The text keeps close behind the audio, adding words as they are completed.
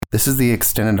This is the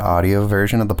extended audio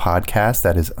version of the podcast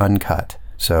that is uncut.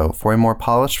 So for a more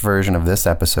polished version of this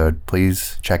episode,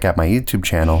 please check out my YouTube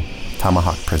channel,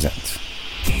 Tomahawk Presents.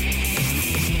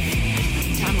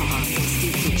 Tomahawk and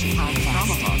Stu Pitch Podcast.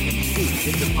 Tomahawk and Stu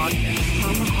Pitch Podcast.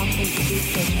 Tomahawk and Stu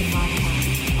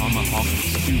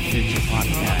Pitch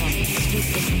Podcast. Tomahawk and Stu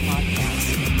Pitch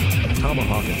Podcast.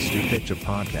 Tomahawk and Stu Pitch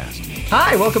Podcast.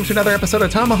 Hi, welcome to another episode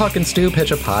of Tomahawk and Stu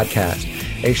Pitch a Podcast,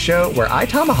 a show where I,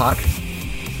 Tomahawk,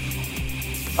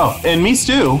 and me,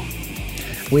 Stu.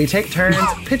 we take turns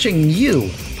pitching you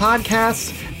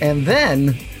podcasts, and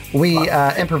then we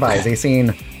improvise a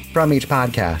scene from each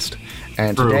podcast.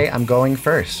 And True. today I'm going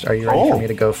first. Are you ready for me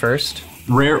to go first?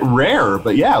 Rare,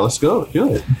 but yeah, let's go.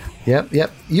 Do it.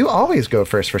 Yep. You always go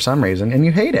first for some reason, and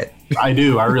you hate it. I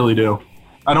do. I really do.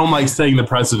 I don't like setting the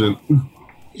precedent.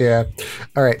 Yeah.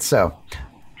 All right, so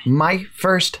my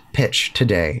first pitch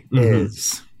today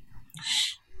is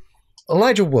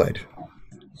Elijah Wood,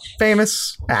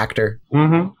 famous actor,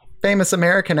 famous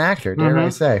American actor, dare I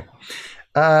say,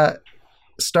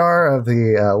 star of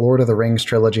the Lord of the Rings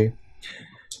trilogy.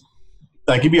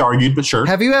 That could be argued, but sure.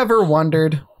 Have you ever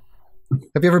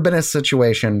been in a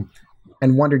situation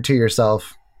and wondered to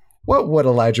yourself, what would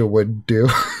Elijah Wood do?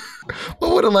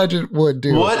 What would Elijah Wood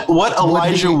do? What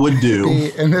Elijah would do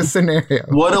be in this scenario?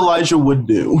 What Elijah would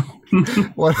do.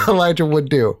 What Elijah would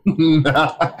do.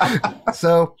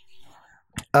 So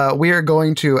we are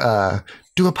going to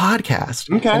do a podcast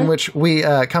in which we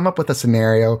come up with a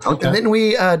scenario, and then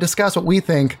we discuss what we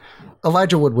think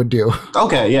Elijah Wood would do.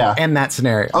 Okay, yeah. In that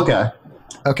scenario. Okay.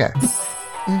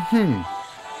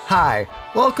 Hi,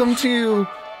 welcome to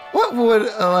What Would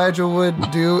Elijah Wood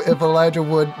Do If Elijah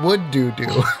Wood do?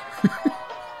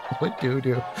 Would do.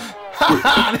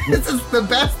 This is the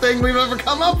best thing we've ever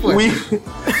come up with.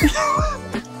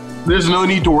 There's no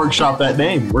need to workshop that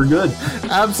name. We're good.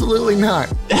 Absolutely not.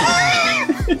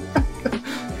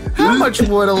 How much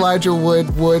would Elijah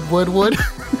would?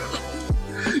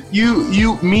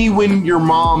 Me when your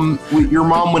mom when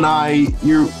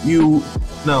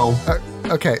no.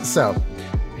 Okay, so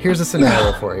here's a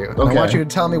scenario for you. And I want you to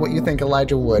tell me what you think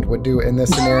Elijah Wood would do in this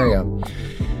scenario.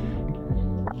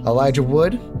 Elijah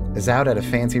Wood is out at a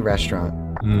fancy restaurant.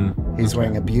 He's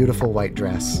wearing a beautiful white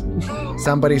dress.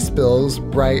 Somebody spills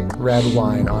bright red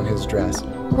wine on his dress.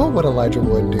 What would Elijah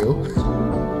Wood do?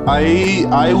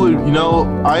 I would,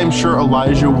 I am sure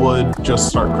Elijah would just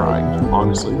start crying.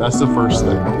 Honestly, that's the first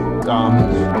thing.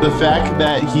 The fact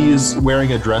that he is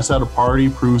wearing a dress at a party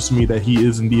proves to me that he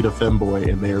is indeed a femboy,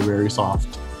 and they are very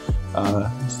soft.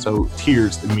 So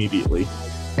tears immediately.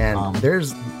 And there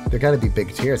got to be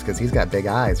big tears because he's got big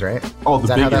eyes, right? Oh, is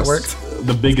that how that works?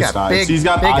 The biggest eyes. He's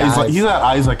got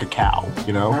eyes like a cow.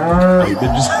 Like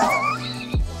they're just.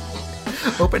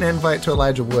 Open invite to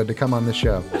Elijah Wood to come on the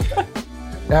show.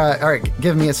 All right,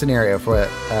 give me a scenario for it,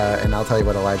 and I'll tell you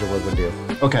what Elijah Wood would do.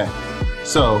 Okay,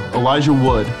 so Elijah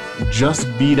Wood just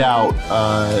beat out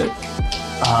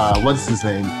what's his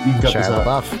name? You can cut this Shia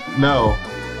out. LaBeouf. No.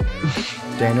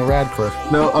 Daniel Radcliffe.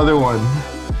 No, other one.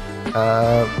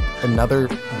 Another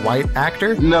white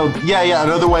actor? No, yeah,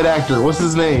 another white actor. What's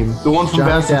his name? The one from Johnny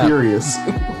Fast and Depp. Furious.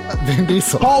 Vin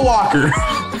Diesel. Paul Walker.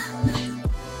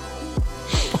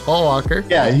 Paul Walker.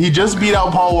 Yeah, he just beat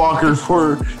out Paul Walker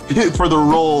for the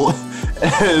role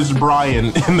as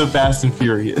Brian in the Fast and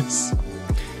Furious.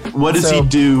 What does he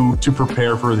do to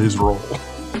prepare for his role?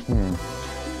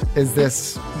 Is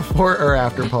this before or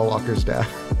after Paul Walker's death?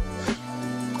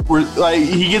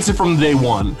 He gets it from day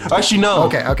one. Actually, no.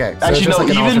 Okay. So actually, no. Like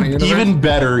even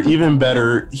better.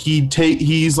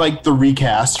 He's like the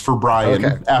recast for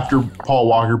Brian after Paul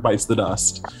Walker bites the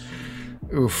dust.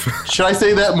 Oof. Should I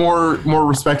say that more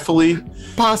respectfully?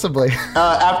 Possibly.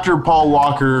 After Paul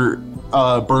Walker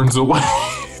burns away.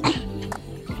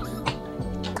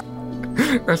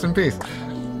 Rest in peace.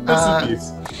 Rest in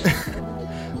peace.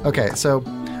 Okay, so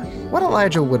what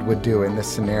Elijah Wood would do in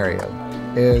this scenario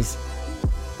is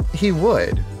he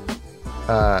would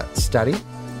study.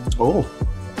 Oh.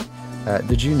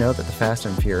 Did you know that the Fast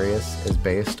and Furious is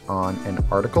based on an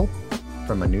article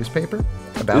from a newspaper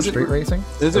about street racing?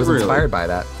 Is it it was really? Inspired by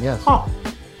that, yes. Huh.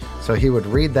 So he would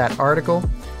read that article,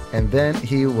 and then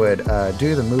he would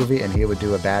do the movie, and he would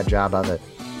do a bad job of it.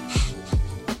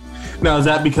 Now, is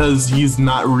that because he's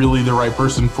not really the right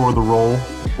person for the role?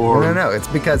 Or No. It's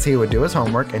because he would do his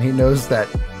homework, and he knows that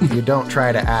you don't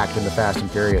try to act in the Fast and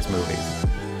Furious movies.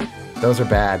 Those are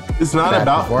bad. It's not bad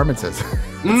about performances.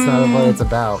 It's not what it's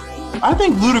about. I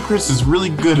think Ludacris is really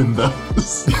good in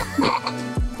those.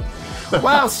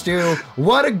 Wow, Stu,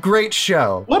 what a great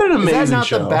show. What an amazing show. Is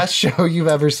that not the best show you've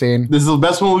ever seen? This is the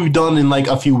best one we've done in like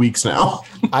a few weeks now.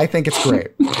 I think it's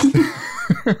great.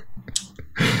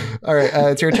 All right,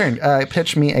 it's your turn.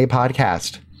 Pitch me a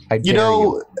podcast. I dare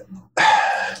you.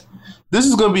 This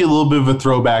is going to be a little bit of a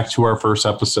throwback to our first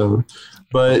episode,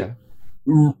 but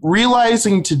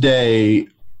realizing today,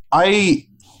 I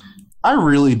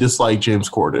really dislike James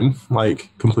Corden,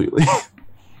 like completely.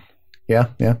 Yeah.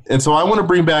 And so I want to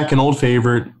bring back an old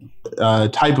favorite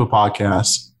type of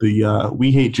podcast, the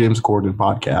We Hate James Corden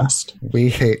podcast. We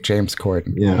hate James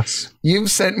Corden. Yes.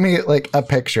 You've sent me like a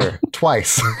picture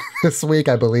twice this week,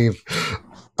 I believe,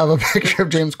 of a picture of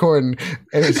James Corden,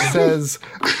 and it says,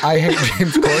 "I hate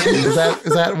James Corden."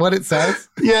 Is that what it says?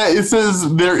 Yeah, it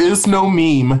says there is no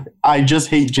meme. I just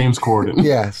hate James Corden.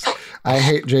 Yes, I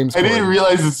hate James Corden. I didn't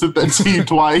realize it said that to you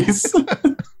twice.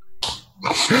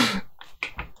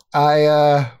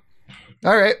 All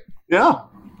right. Yeah.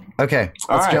 Okay,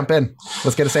 let's jump in.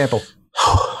 Let's get a sample.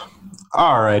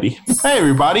 Alrighty. Hey,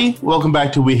 everybody. Welcome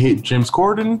back to We Hate James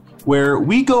Corden, where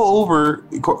we go over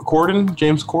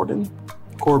James Corden?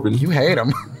 Corbin. You hate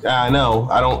him. I know.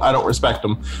 I don't respect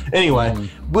him. Anyway,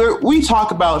 we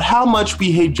talk about how much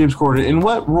we hate James Corden and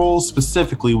what roles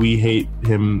specifically we hate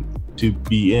him to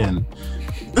be in.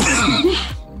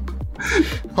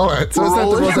 Hold on. So is that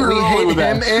the roles that we hate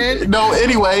him in? No.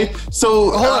 Anyway,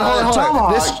 so hold on.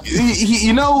 Tomahawk,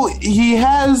 he's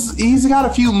got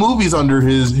a few movies under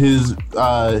his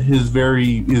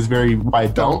very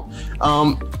wide belt.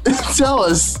 Tell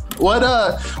us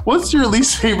what's your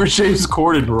least favorite James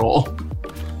Corden role?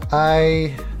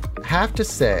 I have to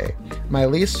say, my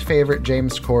least favorite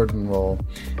James Corden role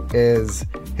is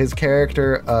his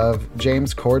character of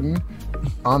James Corden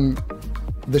on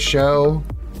the show,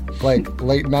 like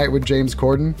Late Night with James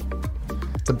Corden.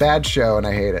 It's a bad show and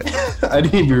I hate it. I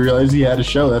didn't even realize he had a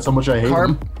show. That's how much I hate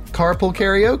him. Carpool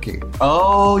Karaoke.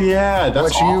 Oh yeah,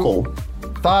 that's awful. You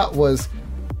thought was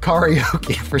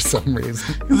karaoke for some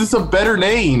reason. Because it's a better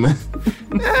name.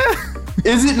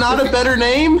 Is it not a better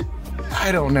name?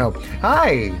 I don't know.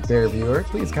 Hi there, viewer.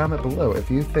 Please comment below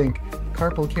if you think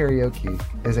Carpool Karaoke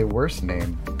is a worse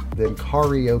name than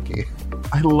karaoke.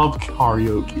 I love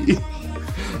karaoke.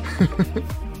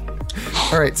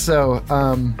 All right, so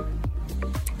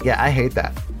yeah, I hate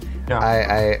that.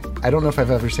 Yeah. I don't know if I've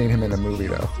ever seen him in a movie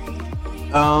though.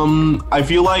 I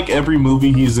feel like every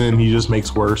movie he's in, he just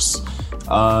makes worse.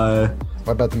 What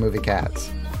about the movie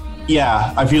Cats?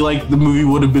 Yeah, I feel like the movie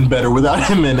would have been better without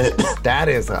him in it. That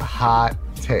is a hot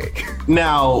take.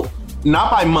 Now,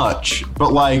 not by much,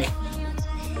 but like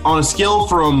on a scale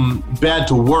from bad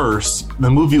to worse, the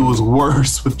movie was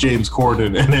worse with James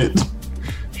Corden in it.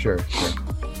 Sure.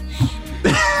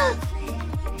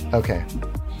 Okay.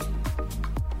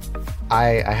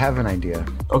 I have an idea.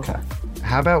 Okay.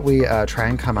 How about we try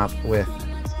and come up with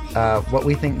what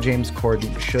we think James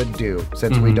Corden should do,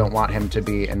 since we don't want him to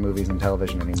be in movies and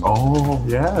television anymore. Oh,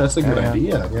 yeah, that's a good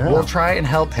idea. Yeah. We'll try and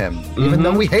help him, even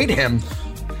though we hate him,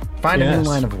 find a new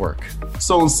line of work.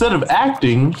 So instead of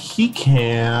acting, he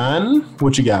can...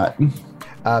 What you got?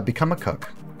 Become a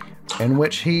cook, in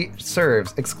which he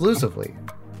serves exclusively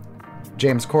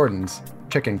James Corden's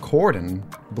chicken cordon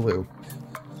bleu.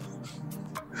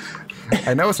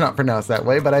 I know it's not pronounced that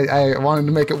way, but I wanted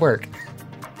to make it work.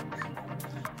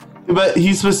 But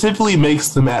he specifically makes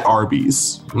them at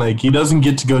Arby's. Like, he doesn't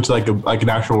get to go to like an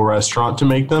actual restaurant to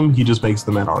make them. He just makes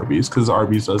them at Arby's because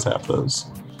Arby's does have those.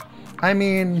 I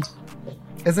mean,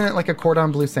 isn't it like a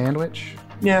cordon bleu sandwich?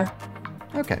 Yeah.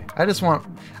 Okay. I'm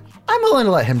willing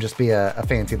to let him just be a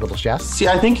fancy little chef. See,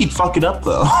 I think he'd fuck it up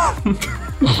though.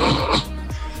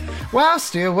 Wow,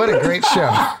 Stu, what a great show.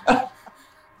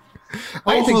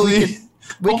 I think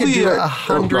we could do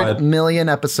 100 million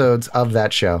episodes of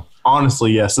that show.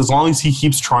 Honestly, yes. As long as he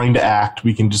keeps trying to act,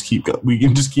 we can just keep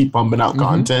pumping out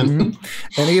content.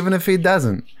 And even if he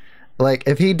doesn't, like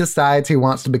if he decides he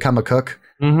wants to become a cook,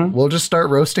 we'll just start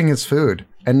roasting his food,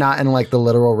 and not in like the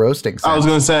literal roasting sense. I was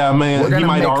gonna say, he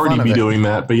might already be doing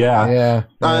that, but yeah.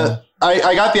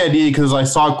 I got the idea because I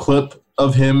saw a clip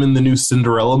of him in the new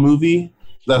Cinderella movie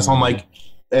that's on like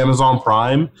Amazon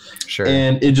Prime. Sure.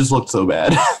 And it just looked so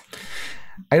bad.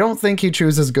 I don't think he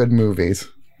chooses good movies.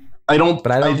 I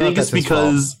think it's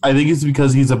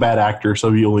because he's a bad actor,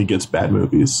 so he only gets bad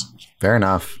movies. Fair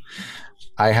enough.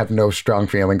 I have no strong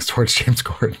feelings towards James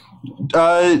Corden.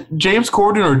 James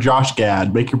Corden or Josh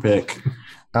Gad? Make your pick.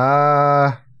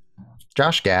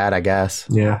 Josh Gad, I guess.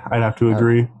 Yeah, I'd have to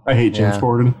agree. I hate James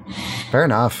Corden. Fair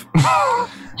enough.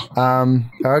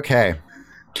 Okay.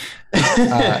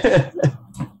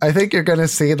 I think you're going to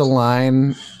see the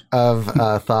line of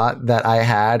thought that I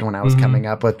had when I was coming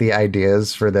up with the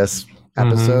ideas for this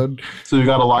episode. So we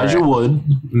got Elijah Wood.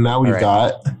 Now we've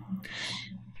got...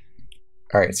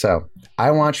 All right, so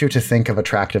I want you to think of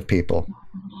attractive people.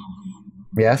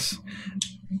 Yes.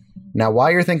 Now,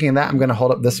 while you're thinking of that, I'm going to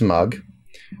hold up this mug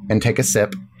and take a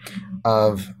sip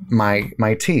of my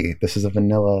tea. This is a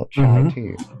vanilla chai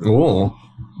tea. Ooh.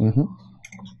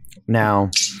 Now,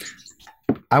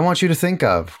 I want you to think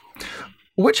of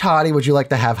which hottie would you like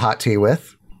to have hot tea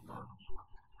with?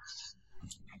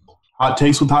 Hot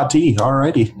takes with hot tea.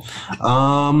 Alrighty.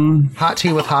 Hot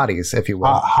tea with hotties, if you will.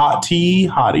 Hot tea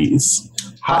hotties.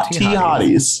 Hot tea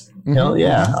hotties. Hell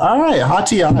yeah. All right. Hot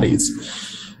tea hotties.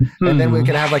 And then we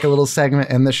could have like a little segment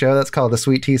in the show that's called the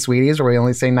Sweet Tea Sweeties, where we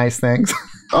only say nice things.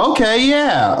 Okay.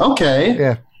 Yeah. Okay.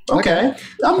 Yeah. Okay.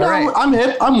 I'm down. right. I'm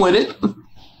hip. I'm with it.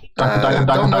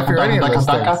 Don't know if you're any of those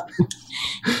things.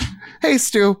 Hey,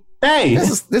 Stu. Hey.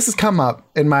 This has come up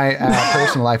in my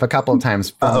personal life a couple of times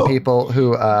from people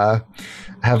who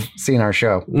have seen our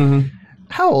show.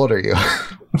 How old are you?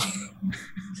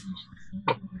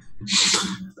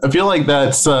 I feel like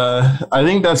that's. I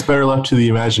think that's better left to the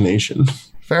imagination.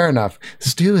 Fair enough.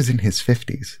 Stu is in his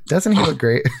 50s. Doesn't he look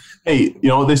great? Hey, you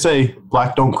know what they say?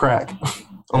 Black don't crack,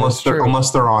 unless they're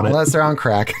on it. Unless they're on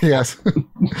crack. Yes.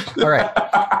 All right.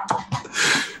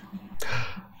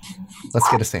 Let's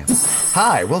get a sample.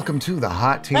 Hi, welcome to the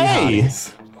Hot Tea Hey.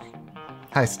 Hotties.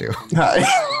 Hi, Stu. Hi.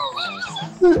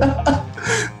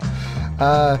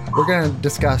 We're going to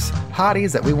discuss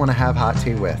hotties that we want to have hot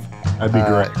tea with. That'd be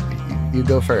great. You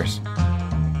go first.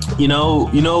 You know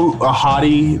a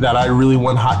hottie that I really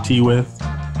want hot tea with?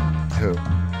 Who?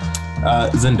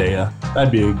 Zendaya.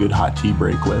 That'd be a good hot tea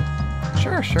break with.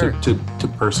 Sure. To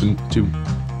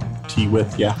tea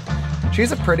with, yeah.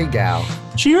 She's a pretty gal.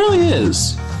 She really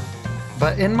is.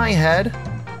 But in my head,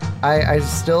 I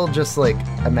still just like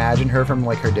imagine her from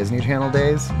like her Disney Channel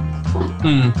days.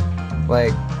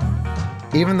 Like,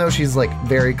 even though she's like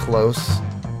very close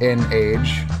in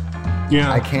age,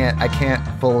 Yeah. I can't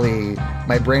fully,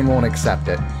 my brain won't accept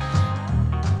it.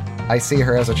 I see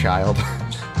her as a child.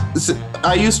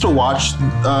 I used to watch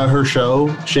her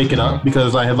show, Shake It Up,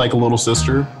 because I had like a little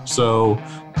sister. So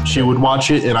she would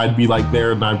watch it and I'd be like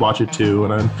there and I'd watch it too.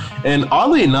 And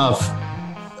oddly enough,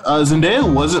 Zendaya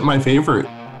wasn't my favorite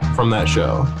from that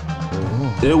show.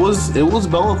 It was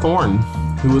Bella Thorne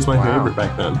who was my favorite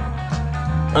back then.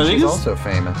 I think She's also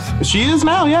famous. she is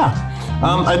now, yeah.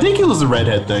 I think it was the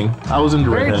redhead thing. I was into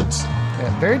redheads.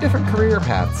 Yeah, very different career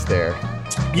paths there.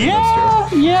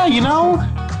 Yeah, you know,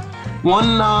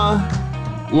 one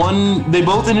they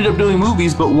both ended up doing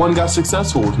movies, but one got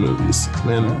successful with movies,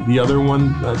 and the other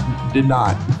one did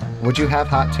not. Would you have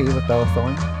hot tea with Bella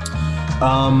Thorne?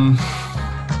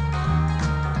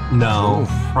 No,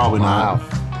 probably not.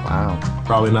 Wow.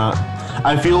 Probably not.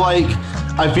 I feel like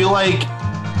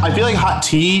hot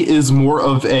tea is more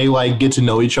of a like get to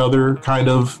know each other kind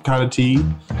of tea,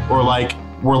 or like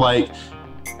we're like,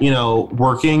 you know,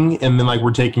 working and then like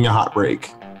we're taking a hot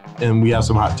break and we have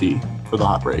some hot tea for the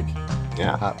hot break.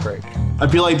 Yeah. Hot break. I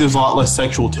feel like there's a lot less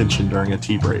sexual tension during a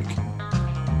tea break.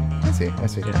 I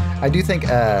see. Yeah. I do think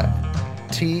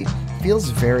tea feels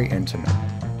very intimate.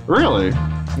 Really?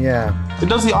 Yeah. It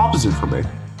does the opposite for me.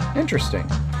 Interesting.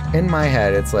 In my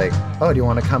head, it's like, oh, do you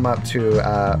want to come up to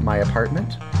my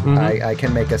apartment? I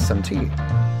can make us some tea.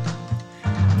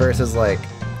 Versus like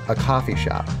a coffee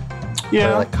shop.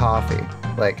 Yeah. Or like coffee.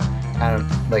 Like, I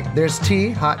don't like. There's tea,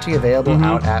 hot tea available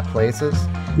out at places.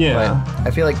 Yeah. But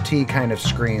I feel like tea kind of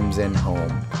screams in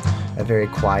home. A very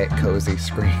quiet, cozy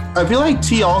scream. I feel like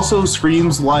tea also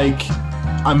screams like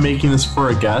I'm making this for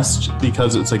a guest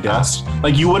because it's a guest.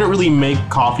 Like you wouldn't really make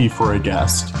coffee for a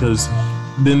guest because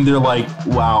then they're like,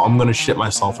 wow, I'm going to shit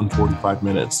myself in 45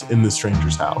 minutes in this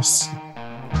stranger's house.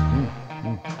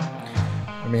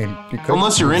 I mean, you could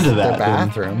Unless you're use into their that, then.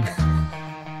 bathroom.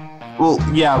 Well,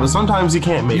 yeah, but sometimes you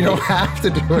can't make You it. don't have to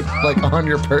do it like on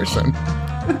your person.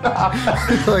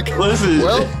 Like, Listen.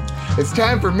 well, it's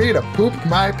time for me to poop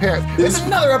my pants. This is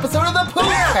another episode of the Poop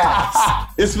Cast.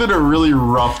 It's been a really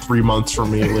rough 3 months for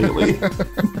me lately.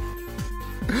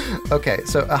 Okay,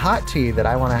 so a hot tea that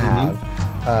I want to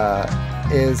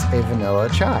have is a vanilla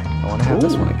chai. I want to have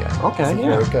this Ooh, one again. okay, It's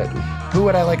yeah. very good. Who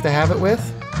would I like to have it with?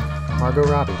 Margot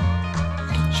Robbie.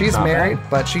 She's Not married, bad.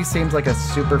 but she seems like a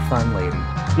super fun lady.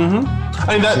 I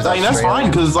mean, that's fine Australian.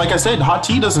 because, like I said, hot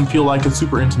tea doesn't feel like a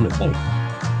super intimate thing.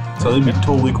 So it'd be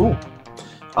totally cool.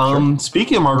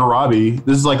 Speaking of Margot Robbie,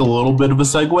 this is like a little bit of a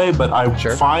segue, but I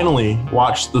finally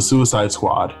watched The Suicide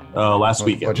Squad last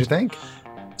weekend. What'd you think?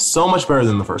 So much better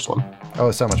than the first one. Oh,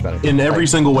 so much better. In every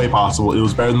single way possible. It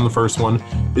was better than the first one.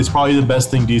 It's probably the best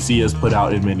thing DC has put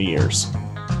out in many years.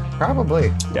 Probably.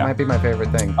 Yeah. It might be my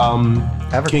favorite thing.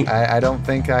 Ever. King- I don't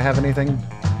think I have anything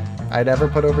I'd ever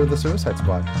put over the Suicide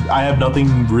Squad. I have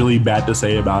nothing really bad to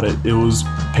say about it. It was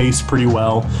paced pretty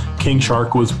well. King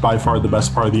Shark was by far the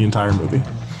best part of the entire movie.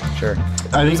 Sure.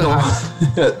 I think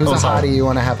Who's a hottie you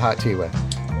want to have hot tea with?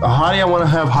 A hottie I want to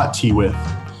have hot tea with.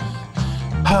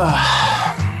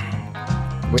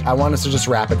 I want us to just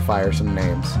rapid fire some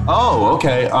names. Oh,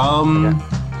 okay.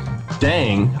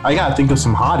 Dang, I gotta think of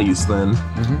some hotties then,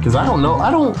 because I don't know.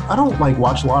 I don't like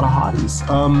watch a lot of hotties.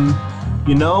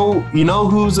 You know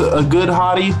who's a good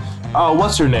hottie?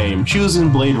 What's her name? She was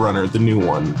in Blade Runner, the new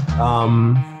one.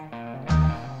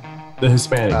 The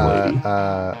Hispanic lady.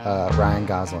 Ryan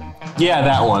Gosling. Yeah,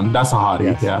 that one. That's a hottie.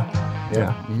 Yes.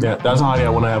 Yeah. That's a hottie I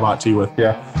want to have hot tea with.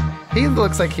 Yeah. He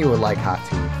looks like he would like hot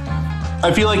tea.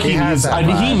 I feel like he has needs. that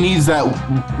He vibe. needs that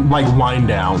like wind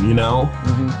down, you know,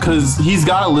 because he's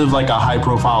got to live like a high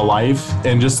profile life,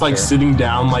 and just like Sure. sitting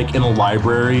down like in a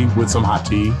library with some hot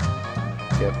tea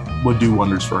Yep. would do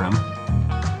wonders for him.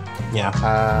 Yeah.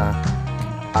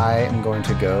 I am going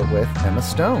to go with Emma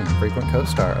Stone, frequent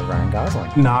co-star of Ryan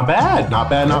Gosling. Not bad.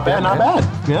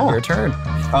 Yeah. Your turn.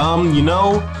 You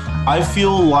know, I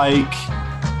feel like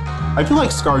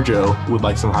ScarJo would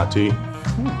like some hot tea,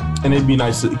 and it'd be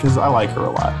nice because I like her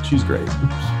a lot. She's great.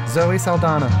 Zoe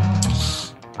Saldana.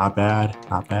 Not bad.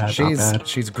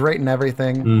 She's great in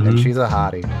everything, Mhm. and she's a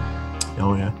hottie.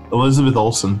 Oh yeah. Elizabeth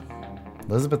Olsen.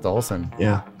 Elizabeth Olsen.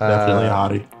 Yeah, definitely a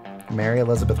hottie. Mary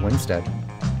Elizabeth Winstead.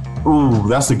 Ooh,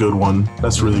 that's a good one.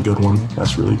 That's a really good one.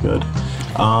 That's really good.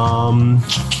 Oh.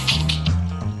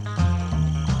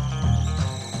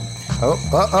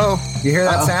 You hear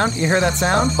that sound? You hear that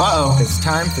sound? Uh-oh. It's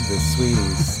time for the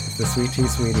sweeties. The sweet tea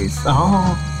sweeties.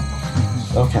 Oh.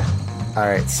 Okay. All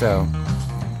right, so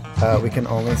we can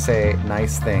only say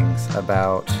nice things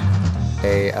about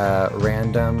a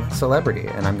random celebrity,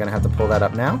 and I'm going to have to pull that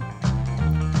up now.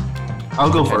 I'll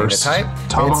go Heading to first. type.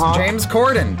 Tomahawk. It's James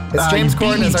Corden. It's James You beat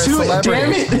Corden me as our to it,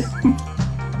 celebrity.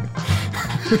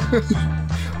 Damn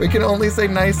it. We can only say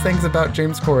nice things about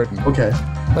James Corden. Okay.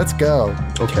 Let's go.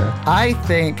 Okay. I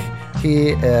think he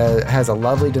has a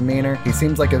lovely demeanor. He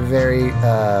seems like a very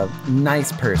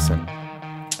nice person.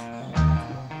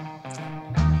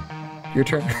 Your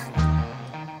turn.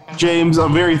 James,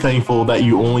 I'm very thankful that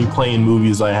you only play in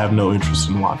movies I have no interest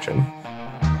in watching.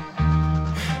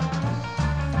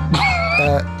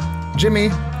 Jimmy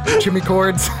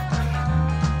Cords.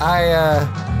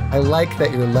 I like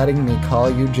that you're letting me call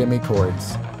you Jimmy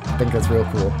Cords. I think that's real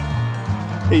cool.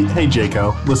 Hey,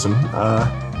 Jaco. Listen,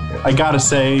 I gotta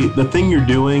say, the thing you're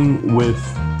doing with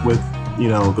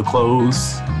the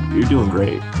clothes, you're doing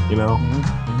great. You know.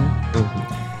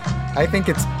 I think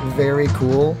it's very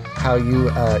cool how you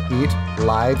eat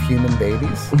live human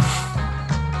babies.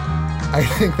 I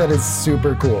think that is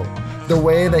super cool. The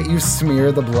way that you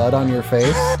smear the blood on your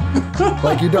face,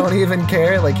 like you don't even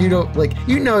care, like you don't, like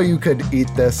you know you could eat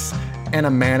this in a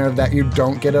manner that you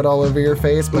don't get it all over your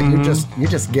face, but you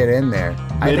just get in there.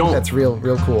 I think that's real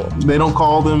cool. They don't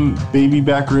call them baby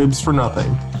back ribs for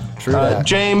nothing. True that.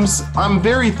 James, I'm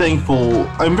very thankful.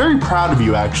 I'm very proud of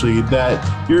you, actually,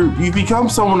 that you've become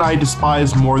someone I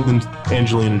despise more than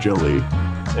Angelina Jolie,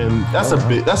 and that's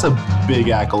a big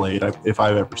accolade if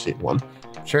I've ever seen one.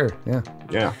 Sure, yeah.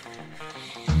 Yeah.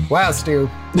 Wow, Stu,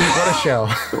 what a show.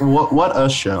 What a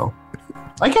show.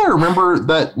 I can't remember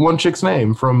that one chick's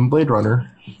name from Blade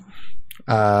Runner.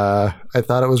 I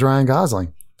thought it was Ryan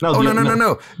Gosling.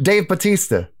 No. Dave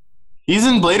Bautista. He's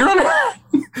in Blade Runner?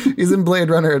 He's in Blade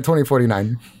Runner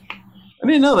 2049. I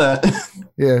didn't know that.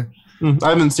 Yeah. I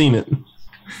haven't seen it.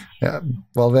 Yeah.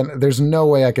 Well, then there's no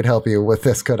way I could help you with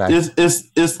this, could I? It's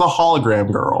the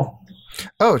hologram girl.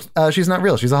 Oh, she's not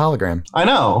real. She's a hologram. I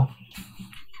know.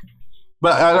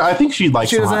 But I think she'd like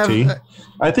some hot tea.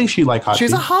 I think she'd like hot tea.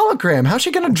 She's a hologram. How's she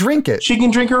going to drink it? She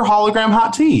can drink her hologram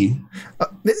hot tea.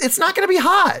 It's not going to be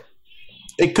hot.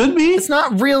 It could be. It's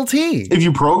not real tea. If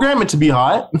you program it to be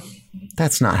hot.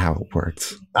 That's not how it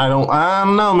works. I don't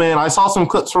know, man. I saw some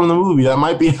clips from the movie. That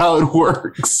might be how it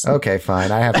works. Okay,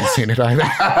 fine. I haven't seen it either.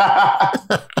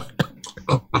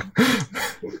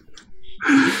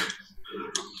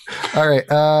 All right.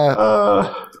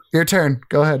 Your turn.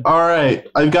 Go ahead. All right.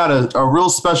 I've got a real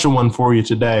special one for you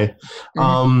today.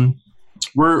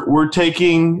 We're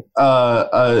taking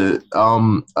a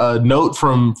note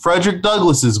from Frederick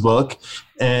Douglass's book,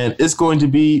 and it's going to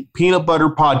be peanut butter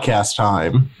podcast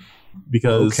time.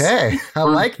 Because okay, I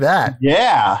like that.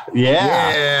 Yeah.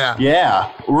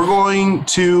 We're going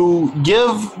to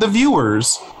give the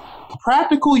viewers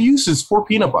practical uses for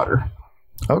peanut butter.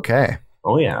 Okay.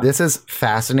 Oh yeah. This is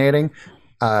fascinating.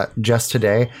 Just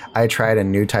today, I tried a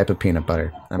new type of peanut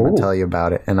butter. I'm going to tell you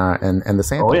about it and the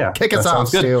sample. Oh yeah. Kick us off,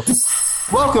 Stu.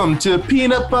 Welcome to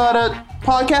Peanut Butter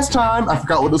Podcast Time. I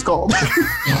forgot what it's called.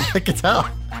 Kick it out.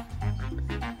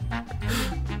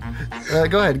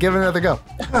 Go ahead, give it another go.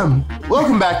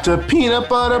 Welcome back to Peanut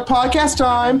Butter Podcast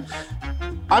Time.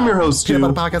 I'm your host, Stu.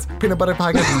 Peanut butter podcast, peanut butter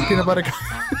podcast, peanut butter.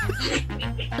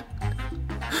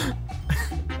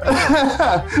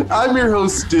 I'm your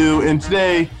host, Stu, and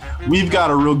today we've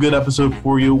got a real good episode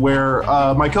for you where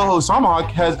my co-host Tomahawk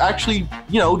has actually,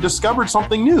 discovered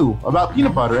something new about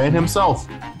peanut butter and himself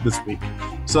this week.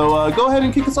 So go ahead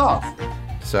and kick us off.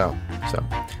 So,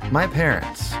 my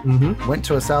parents went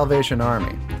to a Salvation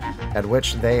Army, at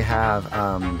which they have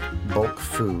bulk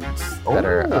foods that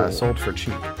are sold for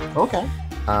cheap. Okay.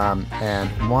 And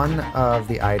one of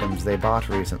the items they bought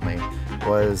recently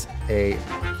was a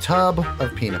tub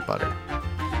of peanut butter,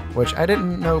 which I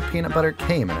didn't know peanut butter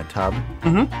came in a tub.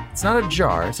 Mm-hmm. It's not a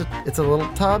jar. It's a little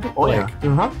tub.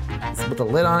 It's with a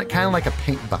lid on it, kind of like a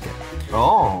paint bucket.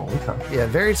 Oh, okay. Yeah,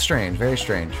 very strange, very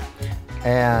strange.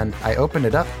 And I opened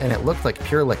it up, and it looked like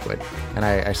pure liquid. And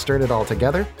I stirred it all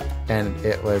together, and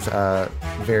it was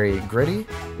very gritty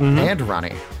and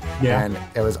runny. Yeah. And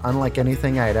it was unlike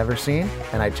anything I had ever seen.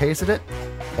 And I tasted it,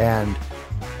 and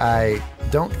I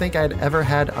don't think I'd ever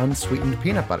had unsweetened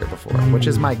peanut butter before, which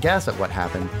is my guess at what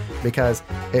happened, because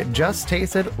it just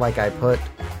tasted like I put...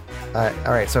 all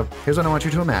right, so here's what I want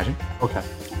you to imagine. Okay.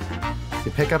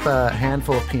 You pick up a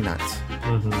handful of peanuts.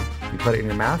 You put it in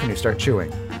your mouth, and you start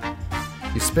chewing.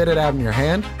 You spit it out in your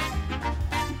hand,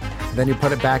 then you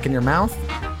put it back in your mouth,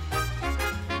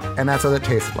 and that's what it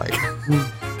tasted like.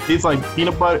 It's like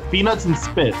peanut butter, peanuts and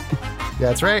spit.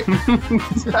 That's right.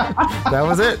 That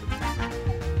was it.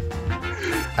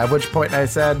 At which point I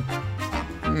said,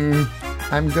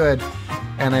 I'm good.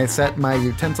 And I set my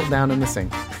utensil down in the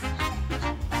sink.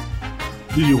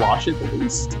 Did you wash it at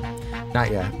least?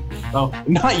 Not yet. Oh,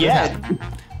 not yet.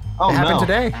 Oh, It happened no.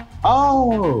 today.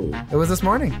 Oh, It was this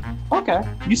morning. okay.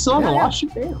 You still haven't Yeah. washed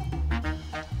it down.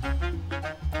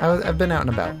 I've been out and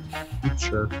about.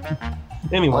 Sure.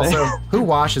 Anyway, Also, who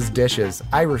washes dishes?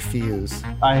 I refuse.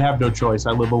 I have no choice.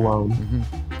 I live alone.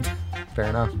 Fair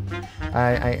enough.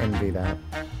 I envy that.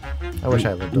 I wish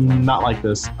I lived alone. Not like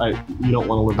this. You don't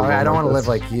want to live Oh, alone. I don't want to this.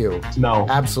 live like you. No.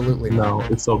 Absolutely not. No,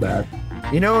 it's so bad.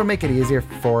 You know what would make it easier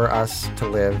for us to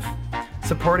live?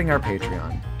 Supporting our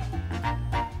Patreon.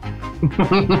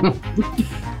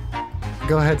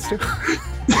 Go ahead, Stu.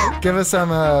 Give us some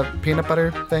peanut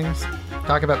butter things.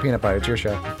 Talk about peanut butter. It's your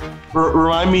show.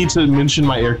 Remind me to mention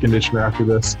my air conditioner after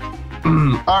this.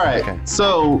 All right. Okay.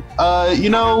 So,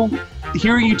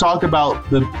 hearing you talk about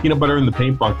the peanut butter in the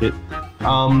paint bucket,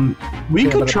 we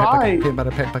Peanut could butter, try. peanut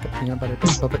butter, peanut butter, peanut butter,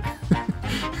 peanut butter.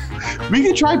 We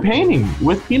could try painting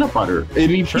with peanut butter. I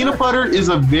mean, Sure. peanut butter is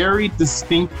a very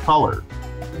distinct color.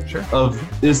 Sure.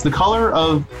 Is the color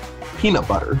of peanut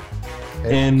butter.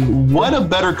 And what a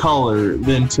better color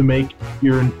than to make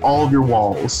all of your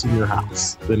walls in your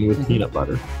house than with peanut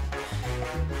butter.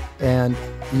 And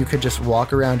you could just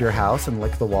walk around your house and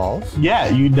lick the walls. Yeah,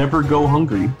 you never go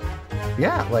hungry.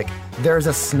 Yeah, like there's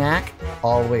a snack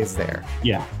always there.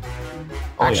 Yeah.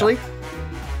 Oh, Actually,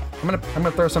 I'm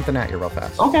gonna throw something at you real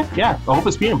fast. yeah. Okay, yeah. I hope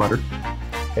it's peanut butter.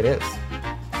 It is.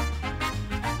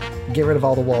 Get rid of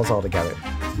all the walls altogether.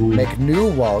 Ooh. Make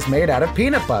new walls made out of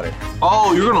peanut butter.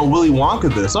 Oh, you're gonna Willy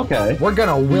Wonka this. Okay. We're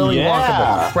gonna Willy Wonka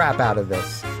Yeah. the crap out of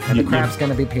this, and the crap's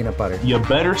gonna be peanut butter. You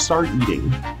better start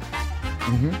eating.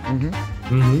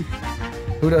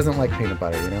 Who doesn't like peanut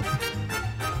butter? You know.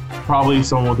 Probably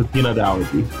someone with a peanut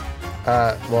allergy.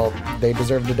 Well, they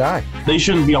deserve to die. They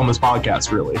shouldn't be on this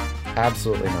podcast, really.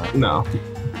 Absolutely not. No,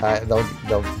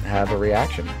 They'll have a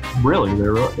reaction. really, they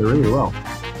really will.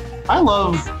 I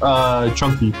love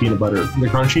chunky peanut butter, the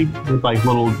crunchy with like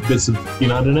little bits of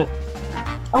peanut in it.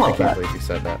 I I love can't that. believe you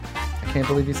said that. I can't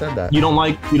believe you said that. You don't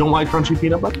like crunchy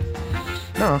peanut butter?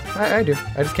 No, I do.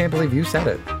 I just can't believe you said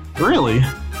it. Really?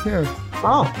 Yeah.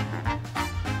 Oh,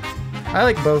 I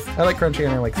like both. I like crunchy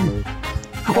and I like smooth.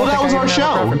 well, that was our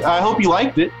show. I hope you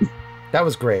liked it. That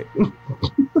was great.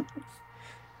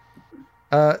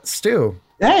 Stu,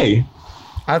 Hey,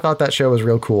 I thought that show was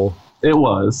real cool. it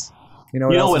was. You know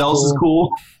You know what else is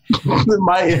cool?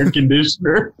 My air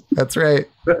conditioner. That's right.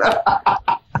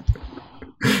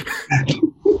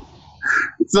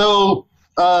 So,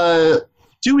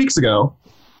 2 weeks ago,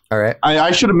 All right.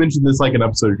 I should have mentioned this like an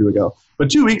episode or two ago, but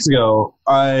 2 weeks ago,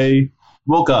 I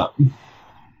woke up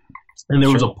and there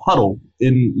was a puddle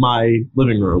in my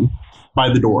living room by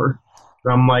the door.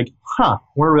 And I'm like,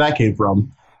 where that came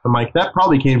from? I'm like, that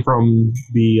probably came from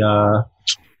the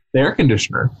air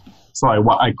conditioner. So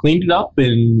I cleaned it up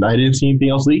and I didn't see anything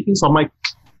else leaking. So I'm like,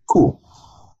 cool.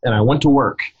 And I went to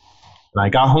work. And I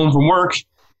got home from work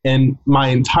and my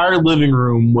entire living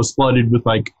room was flooded with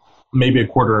like maybe a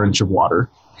quarter inch of water.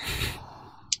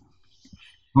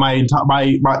 my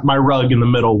rug in the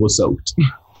middle was soaked.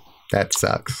 That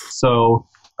sucks. So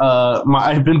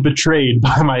I've been betrayed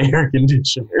by my air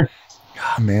conditioner.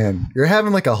 Oh, man, you're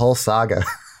having like a whole saga.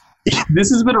 This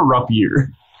has been a rough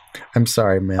year. I'm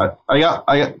sorry, man. I got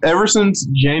ever since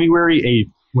January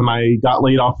 8th when I got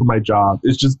laid off from my job.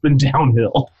 It's just been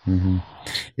downhill. Mm-hmm.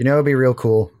 You know, it'd be real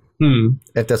cool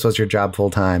if this was your job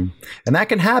full time, and that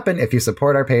can happen if you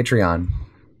support our Patreon.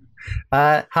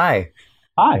 Hi.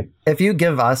 If you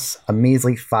give us a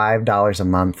measly $5 a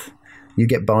month, you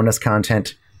get bonus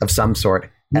content of some sort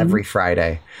every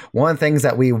Friday. One of the things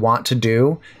that we want to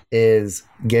do is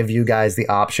give you guys the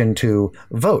option to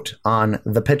vote on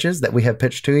the pitches that we have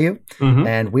pitched to you.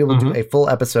 And we will do a full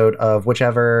episode of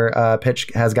whichever pitch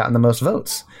has gotten the most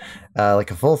votes, like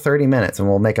a full 30 minutes, and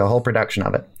we'll make a whole production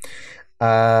of it.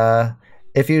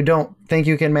 If you don't think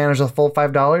you can manage the full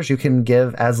 $5, you can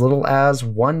give as little as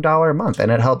 $1 a month, and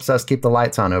it helps us keep the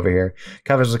lights on over here.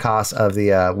 Covers the cost of the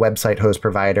website host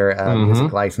provider,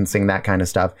 music licensing, that kind of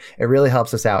stuff. It really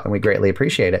helps us out, and we greatly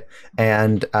appreciate it.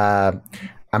 And I'm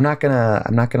not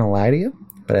gonna lie to you,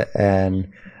 but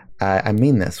I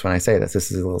mean this when I say this.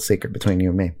 This is a little secret between you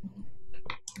and me.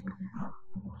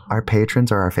 Our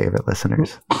patrons are our favorite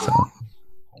listeners. So.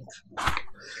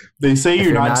 They say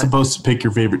you're not supposed to pick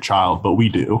your favorite child, but we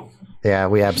do. Yeah,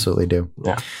 we absolutely do.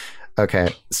 Yeah.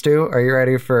 Okay. Stu, are you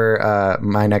ready for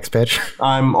my next pitch?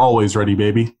 I'm always ready,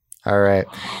 baby. All right.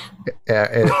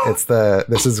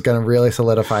 This is going to really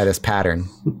solidify this pattern.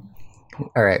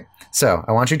 All right. So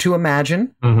I want you to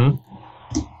imagine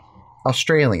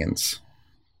Australians.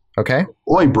 Okay?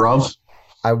 Oi, bruv.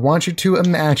 I want you to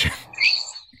imagine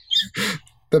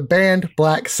the band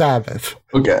Black Sabbath.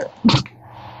 Okay.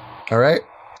 All right?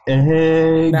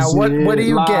 Now, what do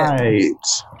you get?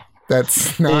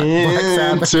 That's not Black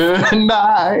Sabbath.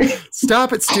 Tonight.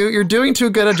 Stop it, Stu. You're doing too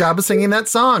good a job of singing that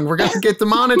song. We're going to get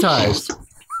demonetized.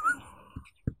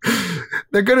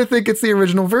 They're going to think it's the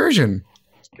original version.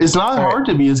 It's not hard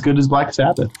to be as good as Black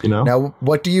Sabbath, you know? Now,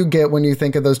 what do you get when you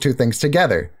think of those two things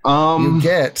together? You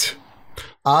get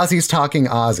Ozzy's talking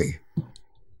Ozzy.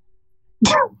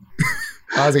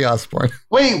 Ozzy Osbourne.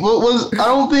 Wait,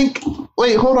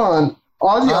 wait, hold on.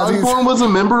 Ozzy Osbourne was a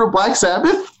member of Black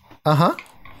Sabbath? Uh-huh.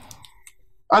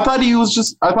 I thought it was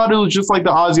just like the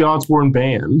Ozzy Osbourne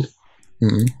band.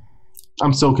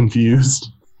 I'm so confused.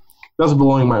 That's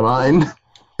blowing my mind.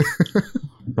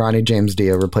 Ronnie James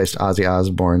Dio replaced Ozzy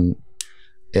Osbourne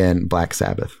in Black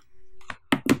Sabbath.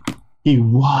 He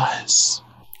was.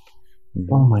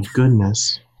 Oh my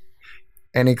goodness.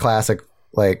 Any classic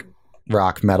like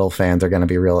rock metal fans are going to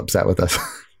be real upset with us.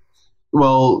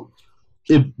 Well,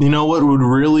 if you know what would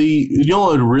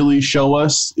really show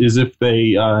us is if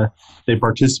they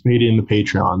participated in the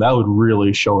Patreon. That would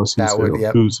really show us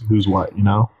who's what, you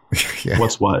know? Yeah.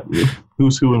 What's what?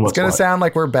 Who's who and what's what. It's going to sound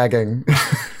like we're begging.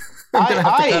 I'm going to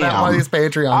have to cut out one of these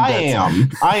Patreon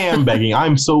bits. I am begging.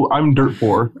 I'm dirt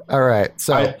poor. All right.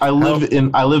 So I live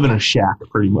in a shack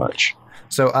pretty much.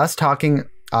 So us talking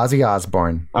Ozzy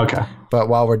Osbourne. Okay. But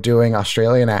while we're doing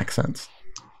Australian accents.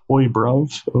 Oi,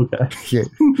 bruv. Okay. Yeah.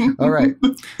 All right.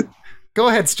 Go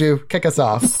ahead, Stu. Kick us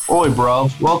off. Oi,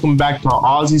 bruv. Welcome back to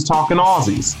Aussies Talking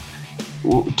Aussies.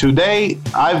 Today,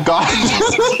 I've got...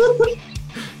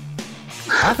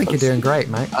 I think you're doing great,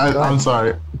 mate. I'm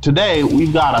sorry. Today,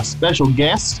 we've got a special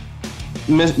guest,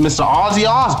 Mr. Ozzy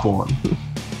Osbourne.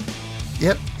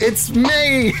 Yep, it's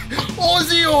me,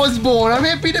 Ozzy Osbourne. I'm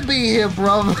happy to be here,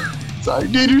 bruv. Sorry,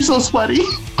 dude, you're so sweaty.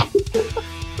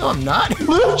 No, I'm not.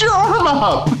 Lift your arm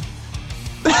up.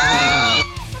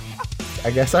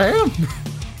 I guess I am.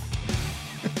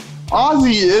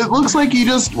 Ozzy, it looks like you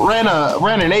just ran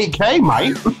an 8K,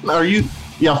 mate. Are you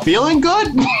feeling good?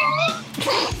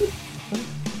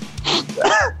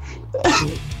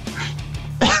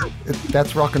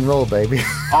 That's rock and roll, baby.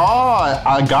 Oh,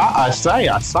 I say.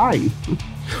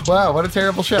 Wow, what a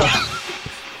terrible show.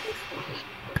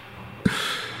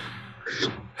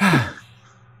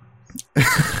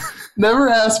 Never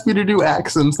ask me to do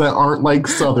accents that aren't like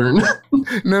Southern.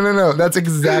 No. That's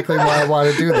exactly why I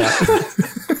want to do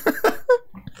that.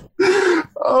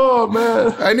 Oh,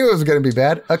 man. I knew it was going to be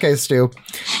bad. Okay, Stu.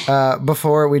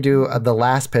 Before we do the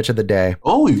last pitch of the day.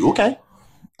 Oh, okay.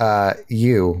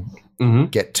 You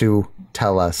get to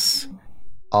tell us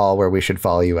all where we should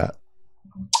follow you at.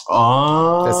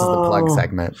 Oh. This is the plug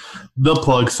segment. The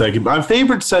plug segment. My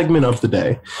favorite segment of the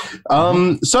day.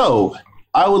 So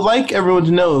I would like everyone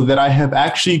to know that I have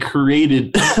actually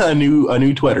created a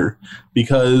new Twitter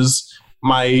because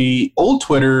my old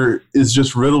Twitter is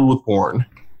just riddled with porn.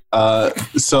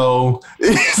 So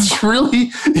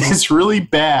it's really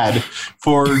bad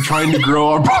for trying to grow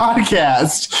our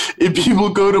podcast if people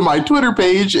go to my Twitter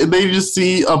page and they just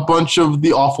see a bunch of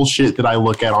the awful shit that I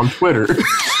look at on Twitter.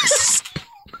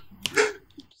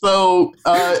 So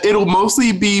it'll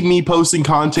mostly be me posting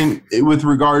content with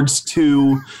regards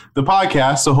to the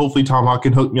podcast. So hopefully Tomahawk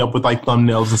can hook me up with like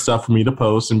thumbnails and stuff for me to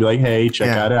post and be like, hey, check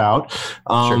that out.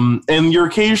 And your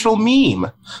occasional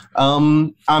meme.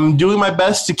 I'm doing my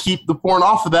best to keep the porn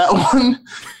off of that one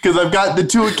because I've got the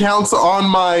 2 accounts on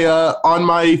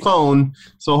my phone.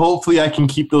 So hopefully I can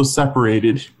keep those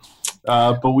separated.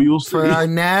 But we will see. For our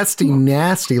nasty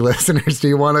listeners, do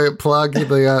you want to plug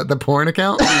the porn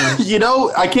account?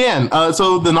 I can.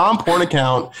 So the non-porn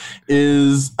account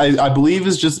is, I believe,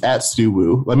 is just at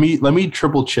StuWoo. Let me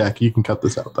triple check. You can cut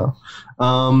this out though.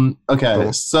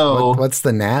 Okay. So what's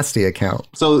the nasty account?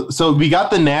 So we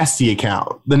got the nasty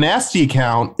account. The nasty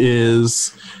account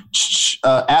is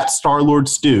at Starlord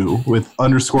Stew with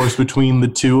underscores between the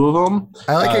 2 of them.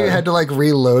 I like how you had to like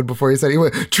reload before you said it. You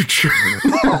went,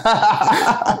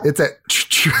 it's at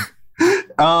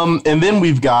and then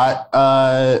we've got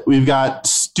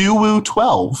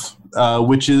StuWoo12,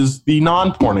 which is the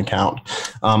non-porn account.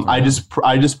 I just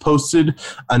posted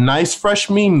a nice fresh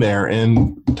meme there,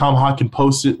 and Tomahawk can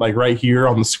post it like right here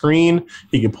on the screen.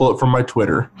 He can pull it from my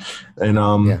Twitter, and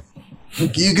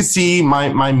you can see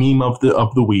my meme of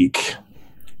the week.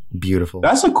 Beautiful.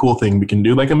 That's a cool thing we can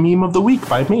do, like a meme of the week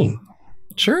by me.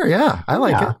 Sure, yeah. I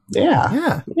like it.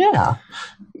 Yeah.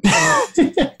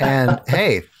 And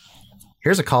hey,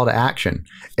 here's a call to action.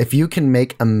 If you can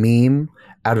make a meme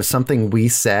out of something we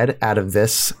said out of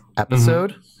this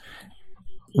episode,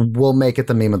 we'll make it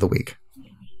the meme of the week.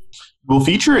 We'll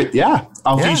feature it. Yeah.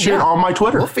 I'll feature it on my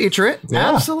Twitter. We'll feature it.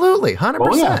 Yeah. Absolutely. 100%.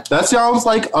 Oh, yeah. That sounds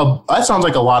like a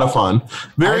lot of fun.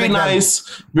 Very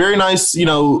nice,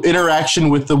 interaction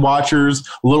with the watchers,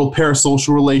 a little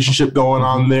parasocial relationship going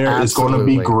on there. Absolutely. Is going to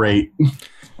be great.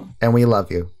 And we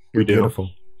love you. We do. Beautiful.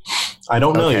 I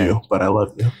don't know you, but I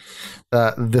love you.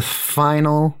 The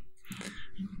final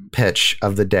pitch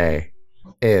of the day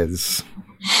is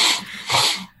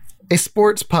a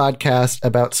sports podcast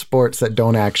about sports that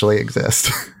don't actually exist.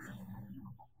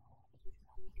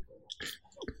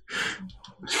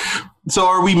 So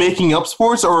are we making up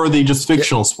sports or are they just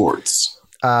fictional sports?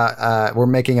 We're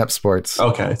making up sports.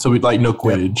 Okay. So we'd like no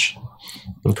Quidditch. Yep.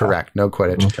 Okay. Correct. No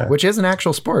Quidditch, which is an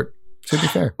actual sport, to be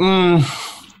fair.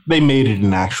 They made it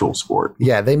an actual sport.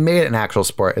 Yeah, they made it an actual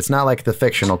sport. It's not like the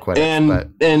fictional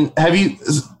Quidditch. And have you...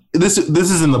 This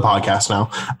is in the podcast now.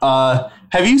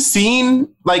 Have you seen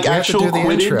like actual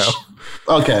Quidditch? Intro.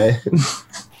 Okay.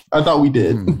 I thought we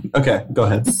did. Okay, go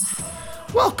ahead.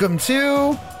 Welcome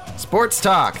to Sports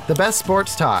Talk, the best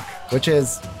sports talk, which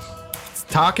is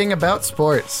talking about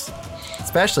sports,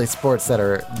 especially sports that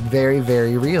are very,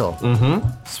 very real.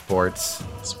 Sports.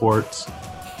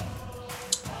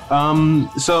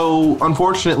 So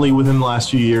unfortunately, within the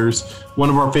last few years, one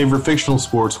of our favorite fictional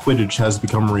sports, Quidditch, has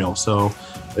become real. So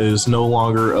it is no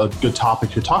longer a good topic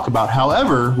to talk about.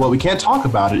 However, what we can't talk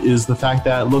about it is the fact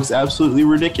that it looks absolutely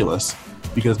ridiculous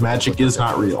because magic is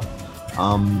not real.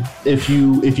 If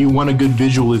you want a good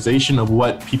visualization of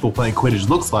what people playing Quidditch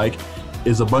looks like,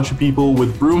 is a bunch of people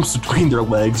with brooms between their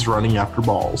legs running after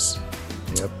balls.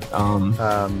 Yep.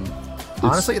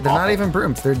 Honestly, they're not even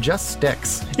brooms. They're just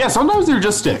sticks. Yeah, sometimes they're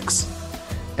just sticks.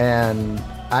 And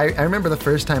I remember the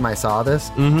first time I saw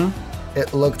this,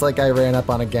 it looked like I ran up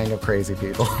on a gang of crazy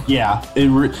people. Yeah,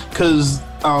 because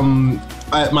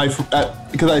I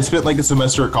spent like a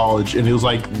semester at college, and it was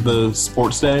like the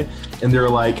sports day, and they were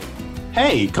like,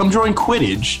 "Hey, come join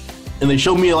Quidditch," and they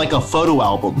showed me like a photo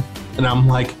album, and I'm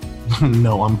like,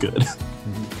 "No, I'm good."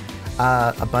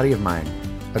 A buddy of mine,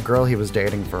 a girl he was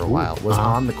dating for a while, was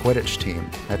on the Quidditch team.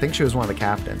 I think she was one of the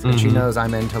captains, and she knows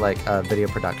I'm into like video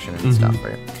production and stuff,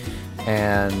 right?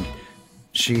 And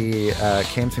she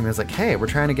came to me and was like, "Hey, we're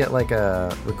trying to get like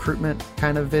a recruitment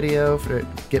kind of video to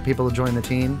get people to join the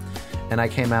team." And I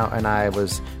came out and I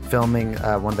was filming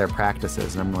one of their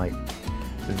practices, and I'm like,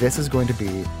 "This is going to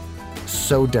be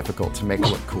so difficult to make it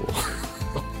look cool."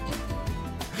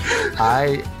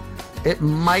 It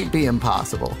might be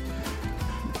impossible.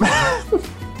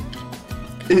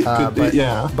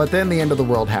 But then the end of the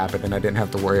world happened, and I didn't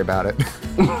have to worry about it.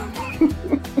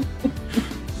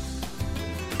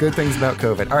 Good things about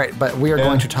COVID. All right, but we are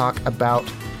going to talk about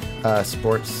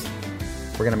sports.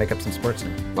 We're going to make up some sports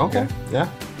now. Okay. Yeah.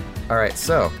 All right,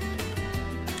 so,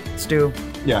 Stu.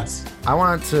 Yes. I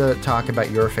want to talk about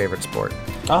your favorite sport.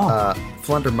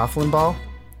 Flunder Mufflin Ball.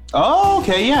 Oh,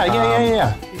 okay.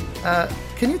 Yeah.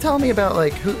 Can you tell me about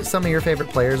like who some of your favorite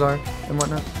players are and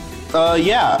whatnot?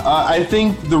 I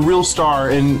think the real star,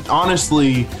 and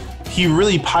honestly, he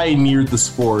really pioneered the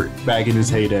sport back in his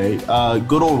heyday.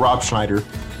 Good old Rob Schneider.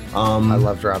 I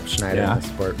loved Rob Schneider in the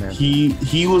sport, man.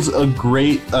 He was a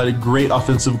great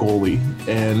offensive goalie,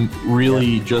 and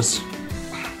really just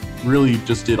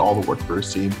did all the work for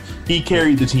his team. He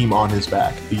carried the team on his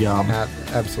back.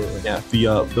 Absolutely. Yeah,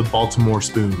 the Baltimore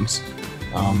Spoons.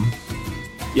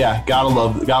 Gotta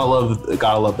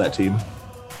love that team.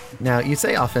 Now, you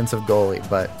say offensive goalie,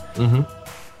 but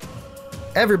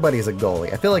everybody's a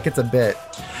goalie. I feel like it's a bit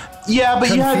but you have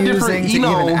different, confusing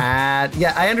to even add.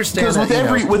 Yeah, I understand because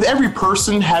that. with every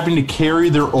person having to carry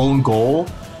their own goal,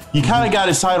 you kind of got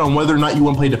to decide on whether or not you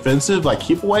want to play defensive, like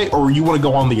keep away, or you want to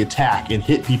go on the attack and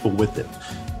hit people with it.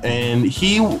 And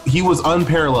he was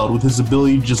unparalleled with his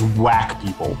ability to just whack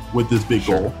people with this big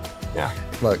goal. Yeah.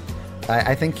 Look,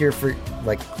 I think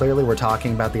clearly we're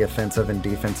talking about the offensive and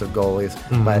defensive goalies,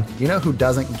 but you know who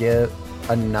doesn't get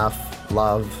enough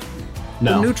love?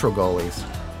 No. The neutral goalies.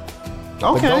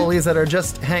 Okay. The goalies that are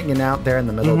just hanging out there in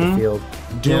the middle of the field,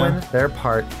 doing their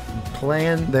part,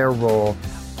 playing their role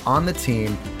on the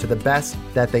team to the best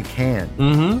that they can.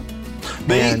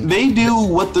 They do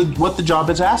what the job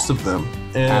is asked of them,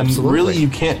 and absolutely. Really you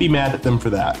can't be mad at them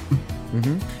for that.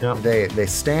 They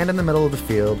stand in the middle of the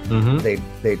field.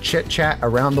 They chit chat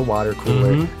around the water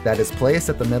cooler that is placed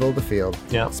at the middle of the field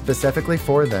specifically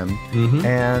for them,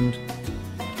 and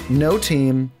no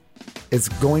team is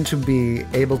going to be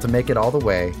able to make it all the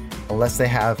way unless they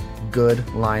have good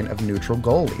line of neutral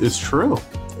goalies. It's true.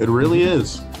 It really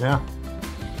is. Yeah.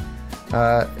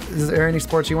 Is there any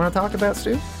sports you want to talk about,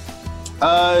 Stu?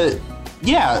 Zapap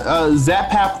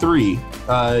 3.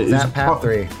 Zapap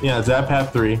 3. Yeah,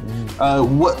 Zapap 3.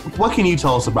 What can you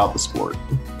tell us about the sport?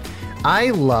 I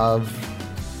love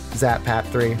Zapap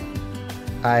 3.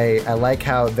 I like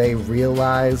how they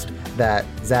realized that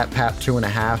Zapap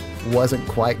 2.5 wasn't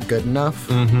quite good enough.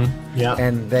 Yeah.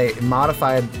 And they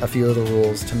modified a few of the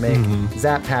rules to make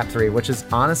Zapap 3, which is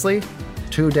honestly,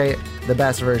 to date, the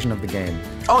best version of the game.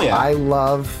 Oh yeah. I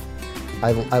love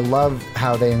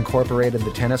how they incorporated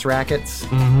the tennis rackets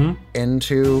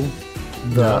into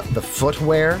the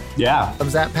footwear of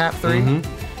Zapap 3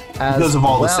 because of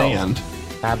all the sand.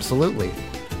 Absolutely.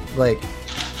 Like,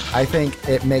 I think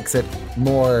it makes it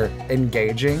more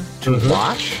engaging to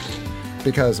watch,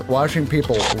 because watching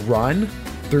people run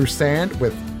through sand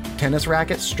with tennis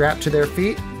rackets strapped to their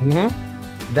feet,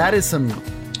 that is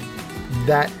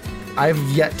that I've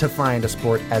yet to find a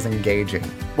sport as engaging.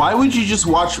 Why would you just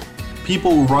watch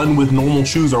people run with normal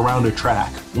shoes around a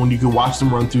track when you could watch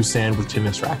them run through sand with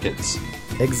tennis rackets?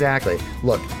 Exactly.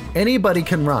 Look, anybody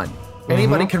can run.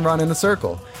 Anybody can run in a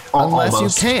circle. Unless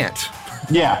Almost. you can't.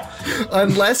 Yeah.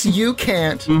 Unless you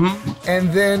can't,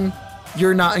 and then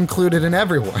you're not included in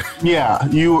everyone. Yeah,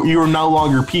 you are no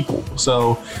longer people,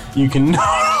 so you can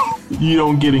you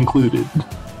don't get included.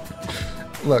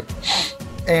 Look,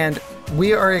 and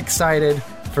we are excited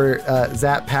for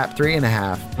Zapap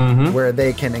 3.5, where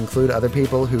they can include other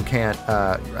people who can't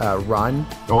run.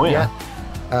 Oh yeah.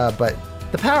 Yet. But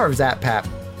the power of Zapap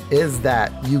is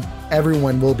that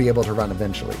everyone will be able to run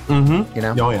eventually. You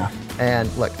know? Oh yeah. And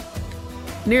look,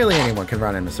 nearly anyone can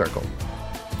run in a circle.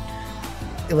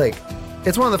 Like,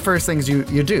 it's one of the first things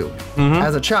you do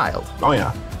as a child. Oh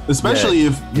yeah. Especially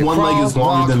if You one crawl, leg is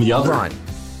longer walk, than the other. Run.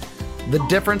 The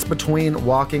difference between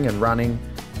walking and running,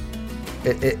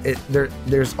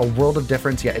 there's a world of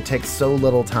difference, yet it takes so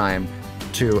little time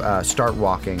to start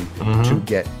walking to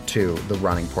get to the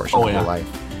running portion of your life.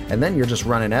 And then you're just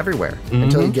running everywhere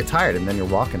until you get tired, and then you're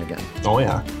walking again. Oh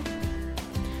yeah.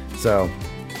 So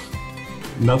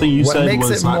nothing you said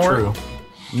was not true.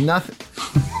 Nothing.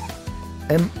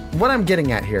 And what I'm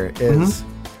getting at here is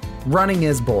running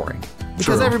is boring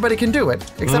because True. everybody can do it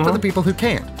except for the people who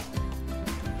can't.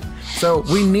 So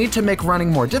we need to make running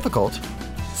more difficult.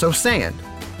 So sand,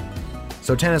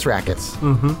 so tennis rackets,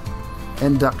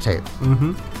 and duct tape.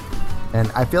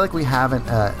 And I feel like we haven't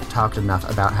talked enough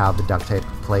about how the duct tape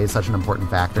plays such an important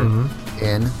factor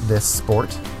in this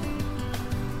sport,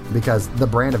 because the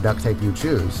brand of duct tape you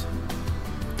choose,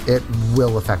 it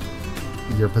will affect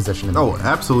your position in the game.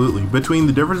 Absolutely. Between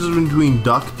the differences between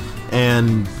duck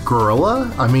and gorilla,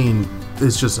 I mean,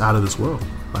 it's just out of this world.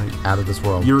 Like, out of this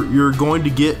world. You're going to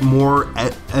get more,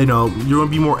 you're going to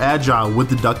be more agile with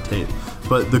the duct tape,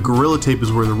 but the gorilla tape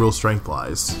is where the real strength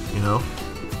lies, you know?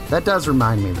 That does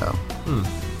remind me, though.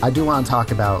 I do want to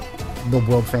talk about the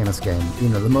world famous game,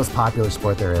 the most popular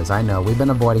sport there is. I know, we've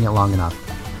been avoiding it long enough.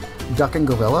 Duck and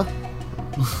gorilla,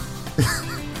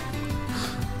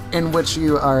 in which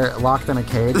you are locked in a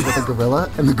cage with a gorilla,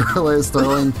 and the gorilla is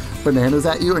throwing bananas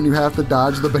at you, and you have to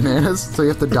dodge the bananas, so you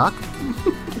have to duck.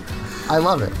 I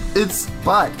love it. It's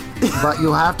But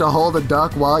you have to hold a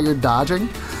duck while you're dodging.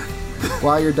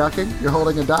 While you're ducking, you're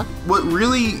holding a duck. what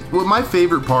my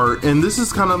favorite part, and this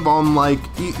is kind of on like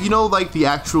you know, like the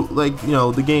actual, like, you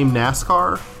know, the game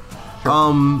NASCAR.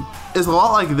 Is a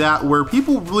lot like that, where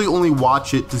people really only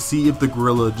watch it to see if the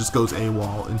gorilla just goes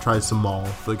AWOL and tries to maul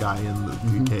the guy in the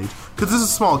cage. Because this is a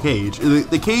small cage.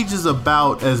 The cage is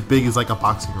about as big as like a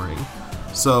boxing ring.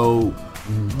 So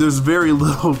there's very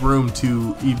little room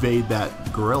to evade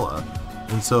that gorilla.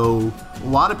 And so a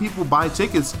lot of people buy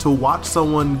tickets to watch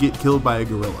someone get killed by a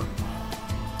gorilla.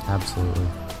 Absolutely.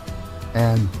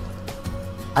 And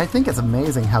I think it's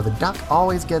amazing how the duck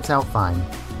always gets out fine.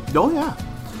 Oh yeah.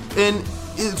 And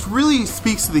it really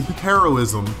speaks to the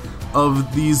heroism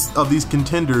of these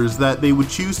contenders, that they would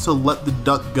choose to let the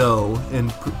duck go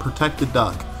and protect the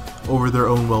duck over their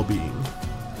own well-being.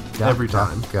 Duck, every duck,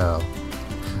 time. go.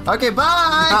 Okay,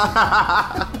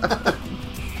 bye!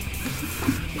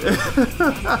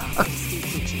 Stu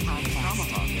Pitch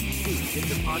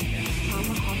Podcast.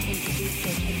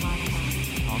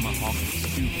 Tomahawk and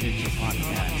Stu Pitch a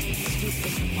podcast. Stu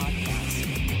Pitch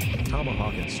Podcast.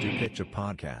 Tomahawk and Stu Pitch a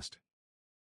podcast.